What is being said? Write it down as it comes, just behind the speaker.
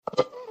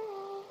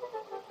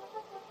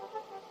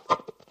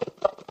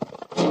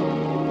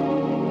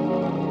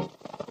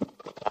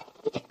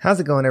How's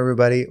it going,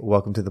 everybody?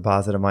 Welcome to the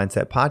Positive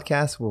Mindset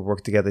Podcast, where we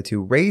work together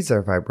to raise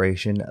our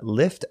vibration,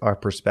 lift our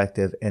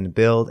perspective, and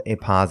build a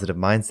positive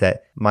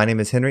mindset. My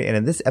name is Henry, and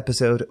in this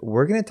episode,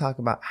 we're going to talk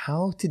about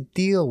how to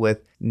deal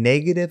with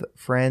negative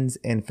friends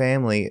and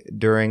family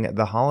during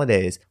the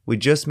holidays. We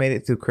just made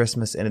it through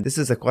Christmas, and this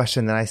is a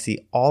question that I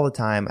see all the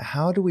time.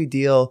 How do we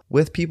deal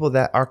with people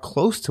that are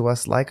close to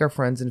us, like our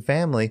friends and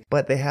family,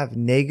 but they have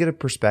negative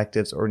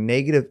perspectives or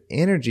negative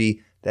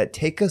energy that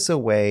take us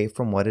away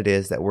from what it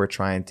is that we're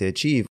trying to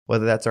achieve,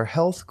 whether that's our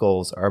health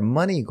goals, our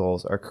money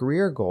goals, our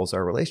career goals,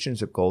 our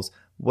relationship goals,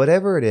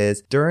 whatever it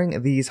is.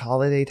 During these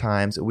holiday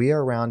times, we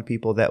are around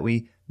people that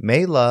we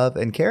may love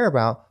and care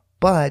about,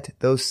 but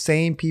those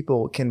same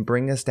people can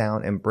bring us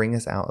down and bring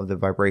us out of the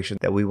vibration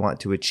that we want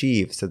to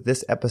achieve. So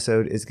this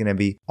episode is going to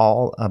be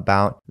all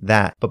about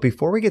that. But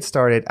before we get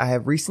started, I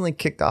have recently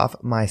kicked off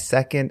my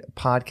second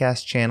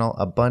podcast channel,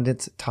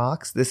 Abundance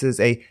Talks. This is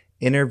a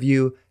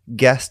interview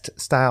guest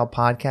style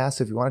podcast.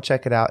 So if you want to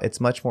check it out,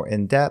 it's much more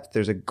in depth.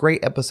 There's a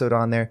great episode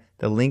on there.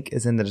 The link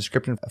is in the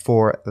description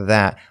for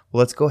that. Well,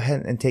 let's go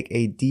ahead and take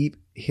a deep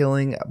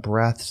healing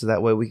breath so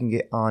that way we can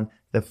get on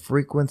the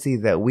frequency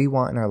that we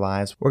want in our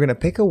lives. We're going to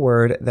pick a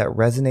word that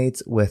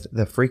resonates with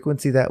the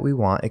frequency that we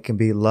want. It can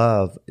be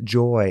love,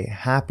 joy,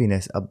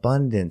 happiness,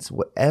 abundance,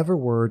 whatever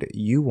word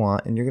you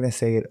want. And you're going to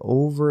say it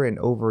over and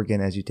over again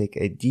as you take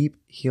a deep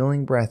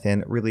healing breath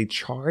in. Really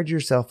charge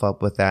yourself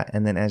up with that.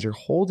 And then as you're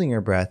holding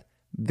your breath,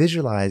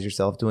 visualize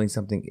yourself doing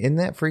something in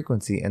that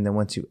frequency. And then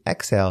once you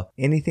exhale,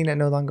 anything that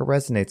no longer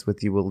resonates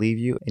with you will leave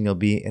you and you'll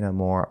be in a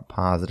more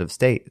positive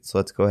state. So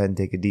let's go ahead and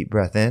take a deep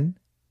breath in.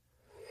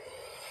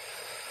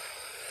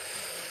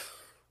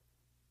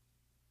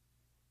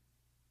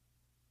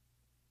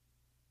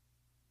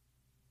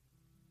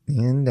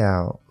 And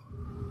out.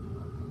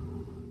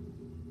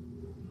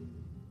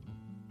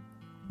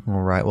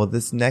 All right. Well,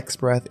 this next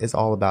breath is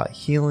all about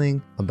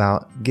healing,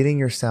 about getting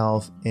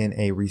yourself in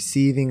a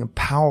receiving,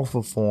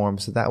 powerful form.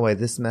 So that way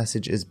this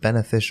message is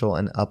beneficial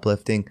and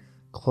uplifting.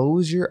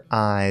 Close your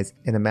eyes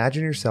and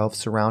imagine yourself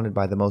surrounded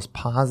by the most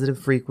positive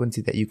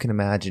frequency that you can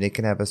imagine. It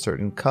can have a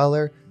certain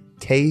color,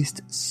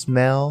 taste,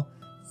 smell,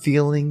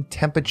 feeling,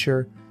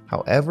 temperature.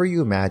 However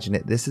you imagine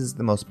it, this is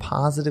the most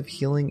positive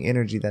healing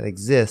energy that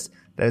exists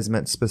that is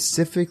meant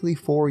specifically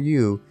for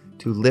you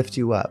to lift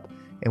you up.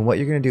 And what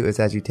you're going to do is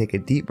as you take a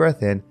deep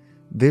breath in,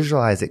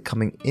 visualize it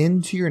coming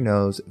into your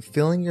nose,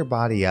 filling your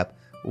body up,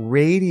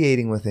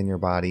 radiating within your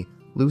body,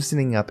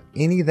 loosening up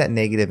any of that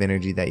negative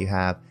energy that you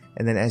have.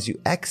 And then as you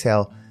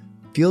exhale,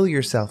 feel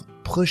yourself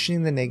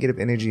pushing the negative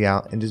energy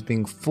out and just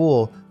being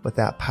full with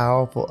that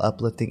powerful,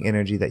 uplifting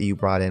energy that you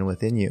brought in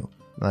within you.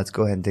 Now let's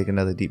go ahead and take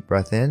another deep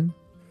breath in.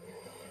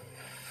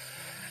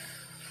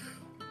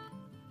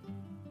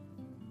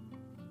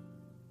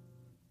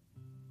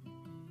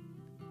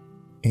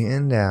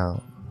 And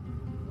out.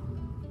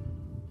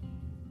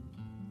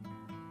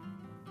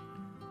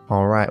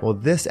 All right. Well,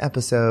 this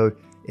episode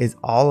is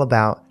all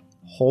about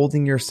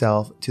holding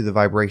yourself to the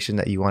vibration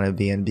that you want to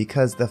be in,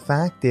 because the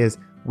fact is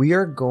we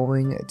are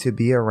going to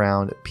be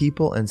around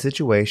people and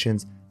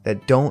situations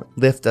that don't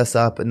lift us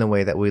up in the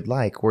way that we'd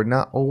like. We're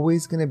not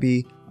always going to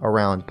be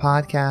around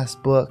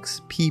podcasts,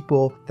 books,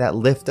 people that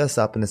lift us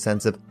up in the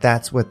sense of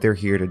that's what they're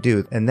here to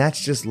do. And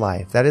that's just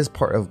life. That is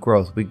part of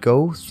growth. We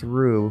go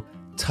through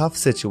tough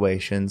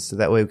situations so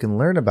that way we can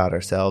learn about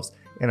ourselves,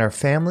 and our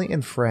family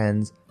and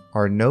friends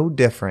are no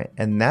different.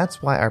 And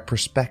that's why our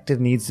perspective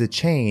needs to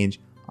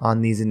change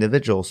on these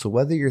individuals. So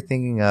whether you're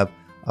thinking of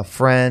a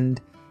friend,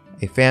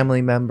 a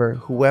family member,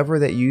 whoever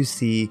that you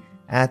see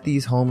at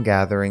these home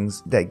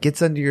gatherings that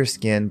gets under your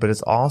skin, but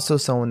it's also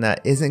someone that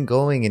isn't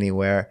going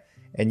anywhere,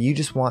 and you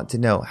just want to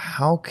know,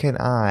 how can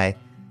I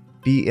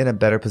be in a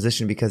better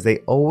position? Because they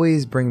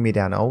always bring me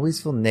down. I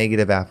always feel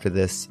negative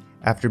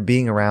after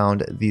being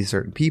around these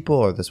certain people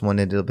or this one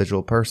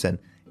individual person.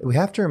 We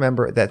have to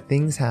remember that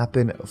things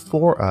happen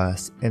for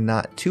us and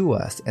not to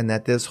us, and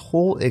that this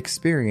whole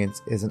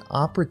experience is an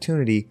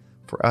opportunity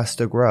for us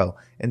to grow.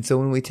 And so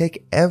when we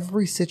take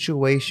every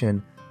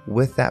situation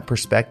with that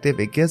perspective,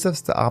 it gives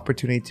us the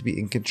opportunity to be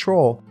in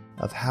control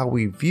of how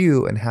we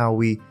view and how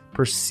we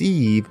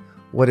perceive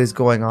what is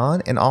going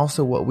on, and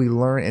also what we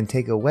learn and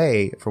take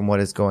away from what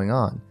is going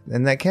on.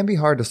 And that can be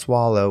hard to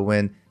swallow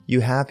when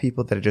you have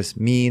people that are just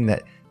mean,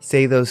 that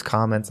say those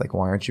comments like,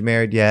 why aren't you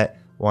married yet?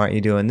 Why aren't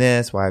you doing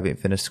this? Why haven't you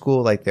finished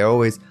school? Like, they're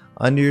always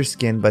under your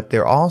skin, but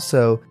they're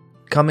also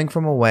coming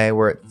from a way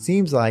where it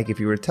seems like if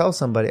you were to tell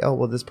somebody, oh,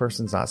 well, this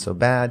person's not so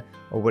bad,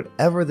 or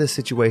whatever the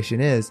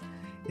situation is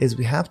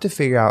we have to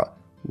figure out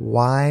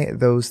why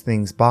those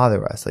things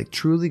bother us. Like,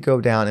 truly go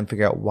down and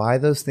figure out why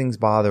those things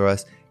bother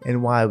us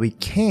and why we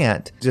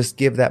can't just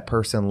give that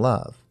person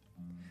love.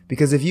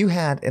 Because if you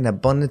had an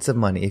abundance of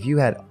money, if you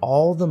had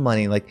all the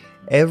money, like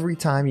every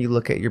time you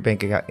look at your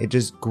bank account, it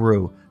just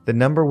grew. The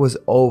number was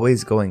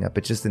always going up.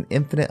 It's just an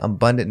infinite,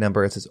 abundant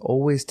number. It's just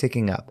always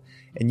ticking up.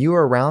 And you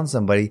were around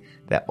somebody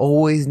that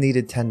always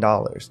needed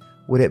 $10.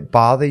 Would it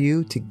bother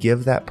you to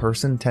give that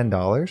person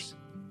 $10?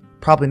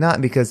 Probably not,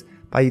 because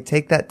by you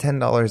take that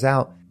 $10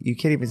 out, you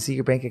can't even see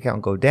your bank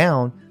account go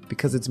down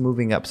because it's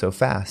moving up so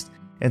fast.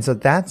 And so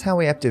that's how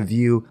we have to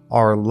view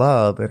our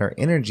love and our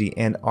energy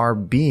and our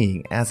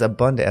being as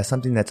abundant, as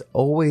something that's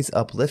always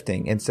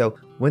uplifting. And so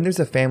when there's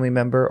a family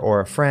member or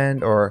a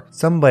friend or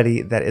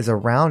somebody that is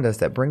around us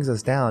that brings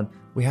us down,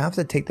 we have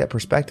to take that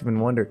perspective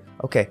and wonder,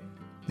 okay,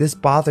 this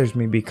bothers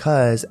me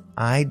because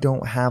I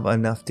don't have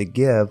enough to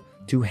give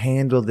to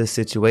handle this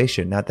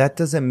situation. Now, that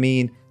doesn't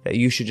mean that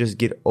you should just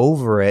get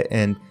over it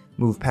and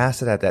move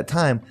past it at that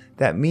time.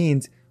 That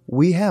means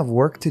we have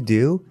work to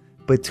do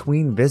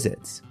between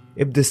visits.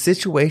 If the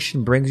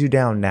situation brings you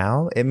down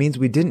now, it means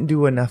we didn't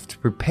do enough to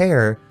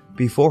prepare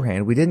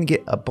beforehand. We didn't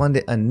get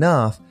abundant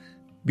enough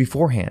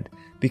beforehand.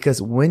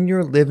 Because when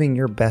you're living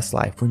your best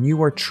life, when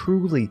you are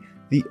truly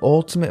the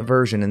ultimate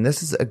version, and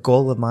this is a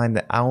goal of mine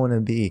that I want to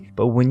be,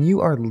 but when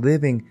you are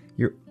living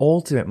your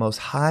ultimate, most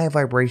high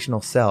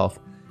vibrational self,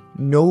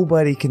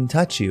 nobody can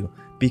touch you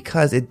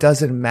because it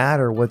doesn't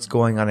matter what's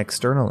going on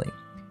externally.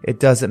 It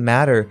doesn't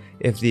matter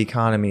if the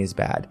economy is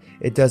bad.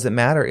 It doesn't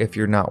matter if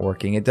you're not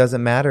working. It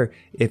doesn't matter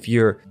if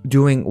you're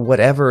doing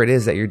whatever it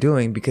is that you're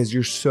doing, because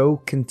you're so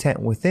content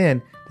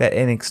within that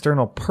an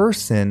external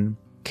person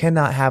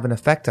cannot have an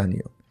effect on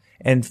you.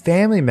 And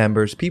family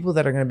members, people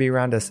that are going to be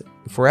around us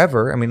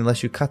forever, I mean,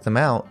 unless you cut them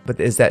out, but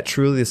is that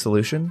truly the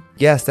solution?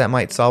 Yes, that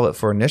might solve it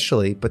for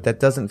initially, but that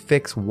doesn't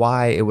fix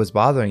why it was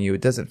bothering you.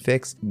 It doesn't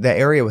fix the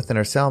area within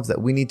ourselves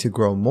that we need to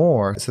grow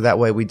more, so that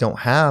way we don't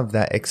have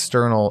that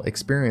external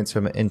experience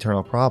from an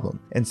internal problem.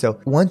 And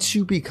so once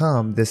you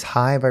become this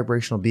high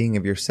vibrational being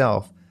of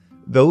yourself,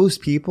 those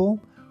people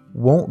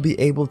won't be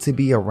able to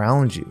be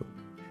around you.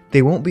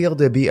 They won't be able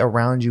to be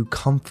around you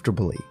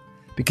comfortably,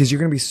 because you're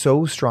going to be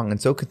so strong and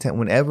so content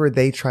whenever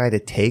they try to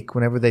take,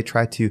 whenever they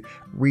try to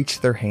reach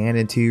their hand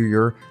into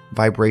your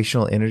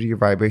vibrational energy, your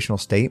vibrational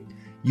state.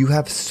 You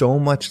have so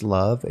much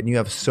love and you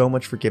have so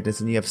much forgiveness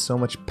and you have so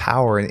much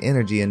power and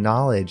energy and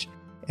knowledge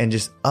and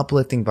just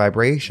uplifting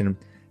vibration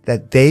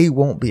that they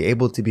won't be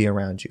able to be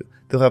around you.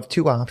 They'll have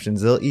two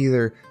options. They'll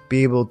either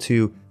be able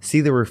to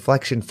see the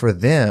reflection for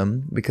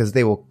them because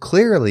they will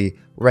clearly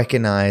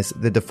recognize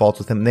the defaults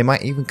with them. They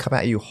might even come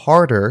at you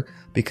harder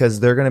because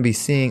they're going to be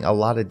seeing a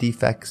lot of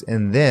defects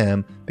in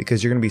them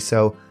because you're going to be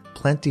so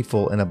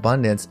plentiful in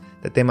abundance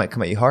that they might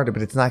come at you harder,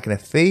 but it's not going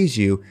to phase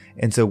you.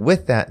 And so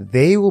with that,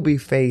 they will be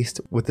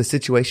faced with the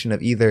situation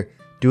of either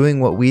doing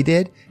what we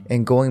did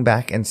and going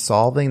back and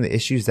solving the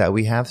issues that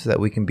we have so that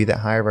we can be that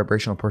higher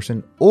vibrational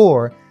person,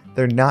 or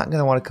they're not going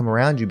to want to come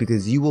around you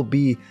because you will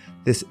be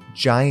this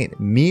giant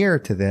mirror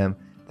to them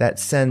that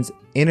sends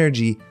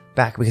energy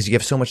back, because you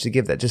have so much to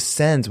give that just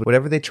sends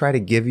whatever they try to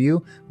give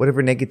you,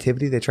 whatever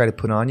negativity they try to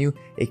put on you,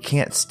 it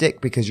can't stick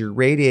because you're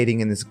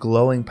radiating in this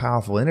glowing,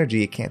 powerful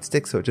energy. It can't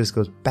stick, so it just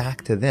goes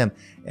back to them.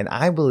 And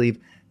I believe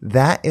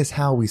that is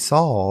how we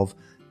solve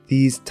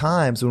these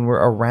times when we're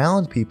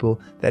around people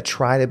that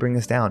try to bring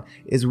us down,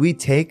 is we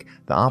take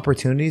the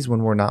opportunities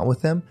when we're not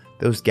with them,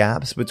 those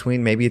gaps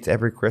between maybe it's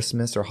every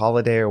Christmas or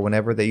holiday or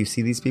whenever that you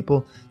see these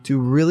people, to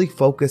really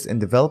focus and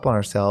develop on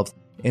ourselves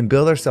and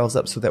build ourselves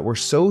up so that we're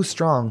so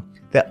strong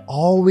that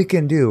all we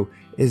can do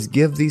is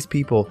give these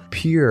people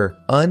pure,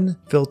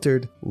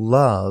 unfiltered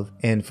love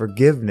and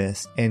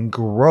forgiveness and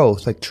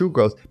growth, like true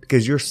growth,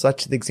 because you're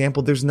such the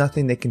example. There's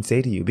nothing they can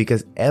say to you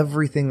because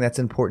everything that's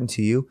important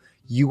to you,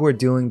 you are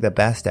doing the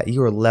best at.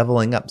 You are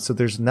leveling up. So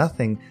there's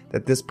nothing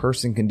that this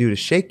person can do to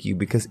shake you,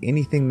 because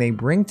anything they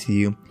bring to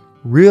you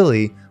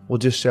really will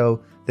just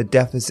show the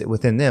deficit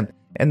within them.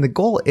 And the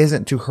goal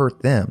isn't to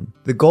hurt them.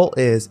 The goal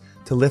is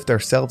to lift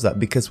ourselves up,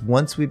 because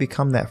once we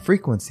become that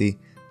frequency,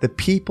 the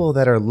people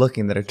that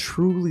are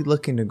truly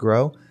looking to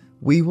grow,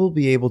 we will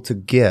be able to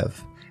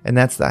give. And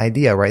that's the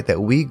idea, right?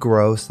 That we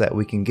grow so that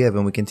we can give,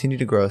 and we continue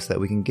to grow so that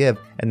we can give.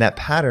 And that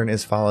pattern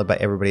is followed by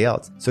everybody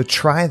else. So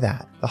try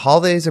that. The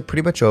holidays are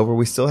pretty much over.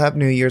 We still have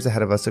New Year's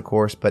ahead of us, of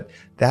course, but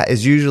that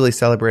is usually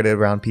celebrated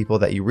around people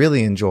that you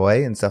really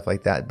enjoy and stuff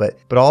like that. But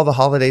all the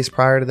holidays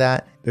prior to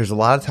that, there's a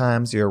lot of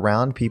times you're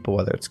around people,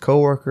 whether it's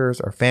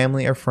coworkers or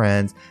family or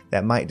friends,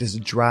 that might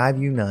just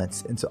drive you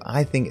nuts. And so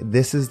I think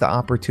this is the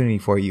opportunity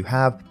for you. You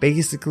have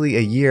basically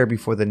a year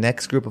before the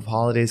next group of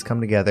holidays come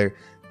together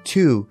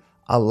to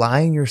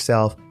align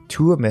yourself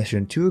to a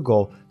mission, to a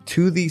goal,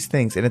 to these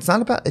things. And it's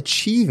not about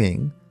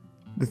achieving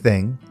the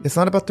thing. It's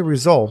not about the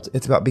result.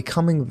 It's about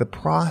becoming the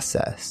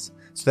process.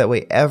 So that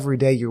way every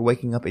day you're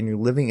waking up and you're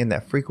living in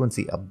that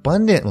frequency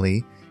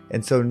abundantly.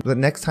 And so the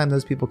next time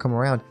those people come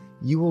around,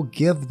 you will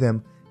give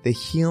them the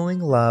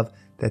healing love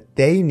that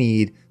they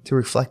need to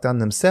reflect on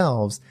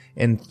themselves.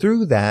 And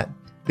through that,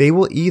 they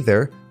will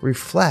either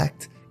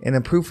reflect and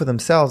improve for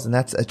themselves. And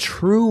that's a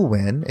true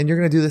win. And you're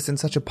going to do this in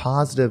such a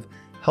positive,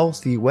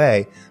 healthy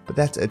way, but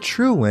that's a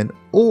true win.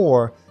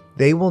 Or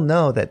they will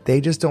know that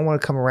they just don't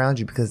want to come around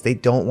you because they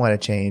don't want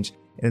to change.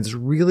 And it's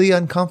really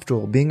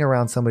uncomfortable being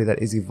around somebody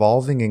that is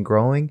evolving and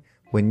growing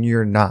when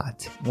you're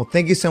not. Well,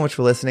 thank you so much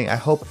for listening. I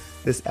hope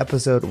this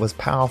episode was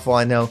powerful.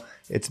 I know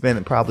It's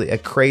been probably a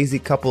crazy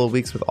couple of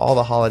weeks with all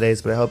the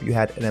holidays, but I hope you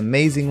had an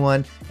amazing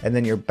one. And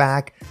then you're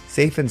back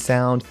safe and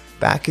sound,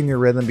 back in your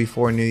rhythm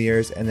before New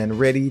Year's, and then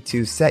ready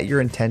to set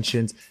your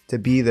intentions to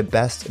be the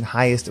best and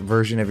highest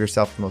version of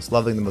yourself, the most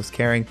loving, the most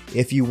caring.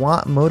 If you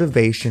want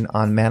motivation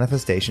on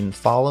manifestation,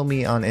 follow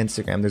me on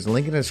Instagram. There's a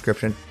link in the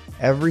description.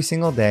 Every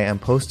single day, I'm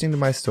posting to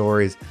my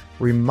stories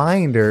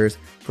reminders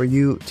for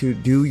you to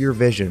do your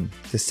vision,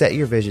 to set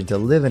your vision, to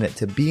live in it,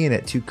 to be in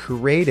it, to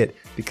create it.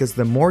 Because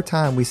the more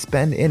time we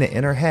spend in it,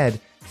 in our head,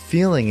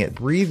 feeling it,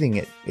 breathing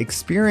it,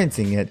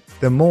 experiencing it,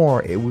 the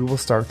more we will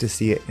start to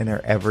see it in our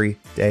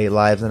everyday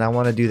lives. And I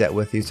want to do that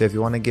with you. So if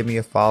you want to give me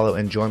a follow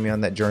and join me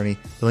on that journey,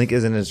 the link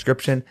is in the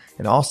description.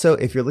 And also,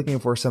 if you're looking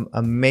for some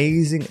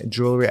amazing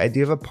jewelry, I do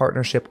have a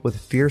partnership with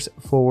Fierce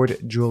Forward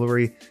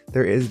Jewelry.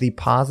 There is the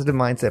Positive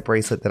Mindset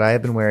bracelet that I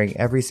have been wearing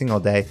every single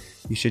day.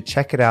 You should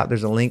check it out.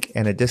 There's a link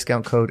and a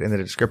discount code in the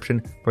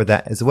description for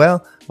that as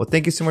well. Well,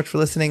 thank you so much for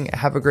listening.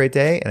 Have a great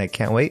day, and I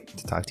can't wait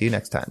to talk to you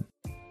next time.